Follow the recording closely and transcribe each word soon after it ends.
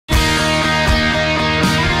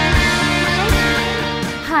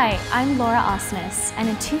I'm Laura Osnes, and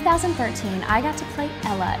in 2013 I got to play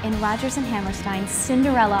Ella in Rodgers and Hammerstein's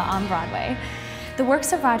Cinderella on Broadway. The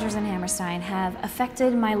works of Rodgers and Hammerstein have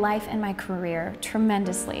affected my life and my career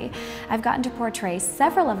tremendously. I've gotten to portray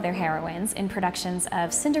several of their heroines in productions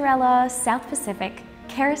of Cinderella, South Pacific,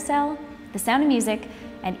 Carousel, The Sound of Music,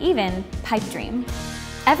 and even Pipe Dream.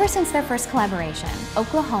 Ever since their first collaboration,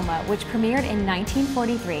 Oklahoma, which premiered in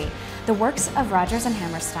 1943, the works of Rodgers and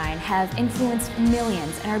Hammerstein have influenced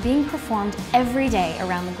millions and are being performed every day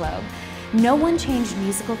around the globe. No one changed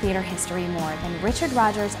musical theater history more than Richard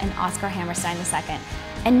Rodgers and Oscar Hammerstein II.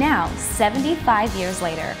 And now, 75 years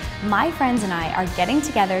later, my friends and I are getting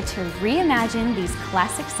together to reimagine these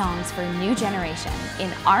classic songs for a new generation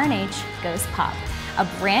in R&H Goes Pop, a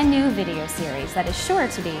brand new video series that is sure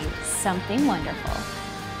to be something wonderful.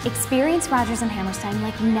 Experience Rodgers and Hammerstein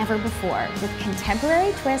like never before with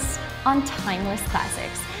contemporary twists on timeless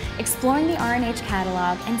classics, exploring the R&H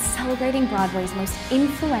catalog and celebrating Broadway's most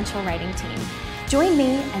influential writing team. Join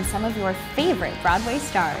me and some of your favorite Broadway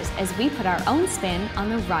stars as we put our own spin on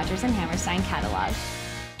the Rodgers and Hammerstein catalog.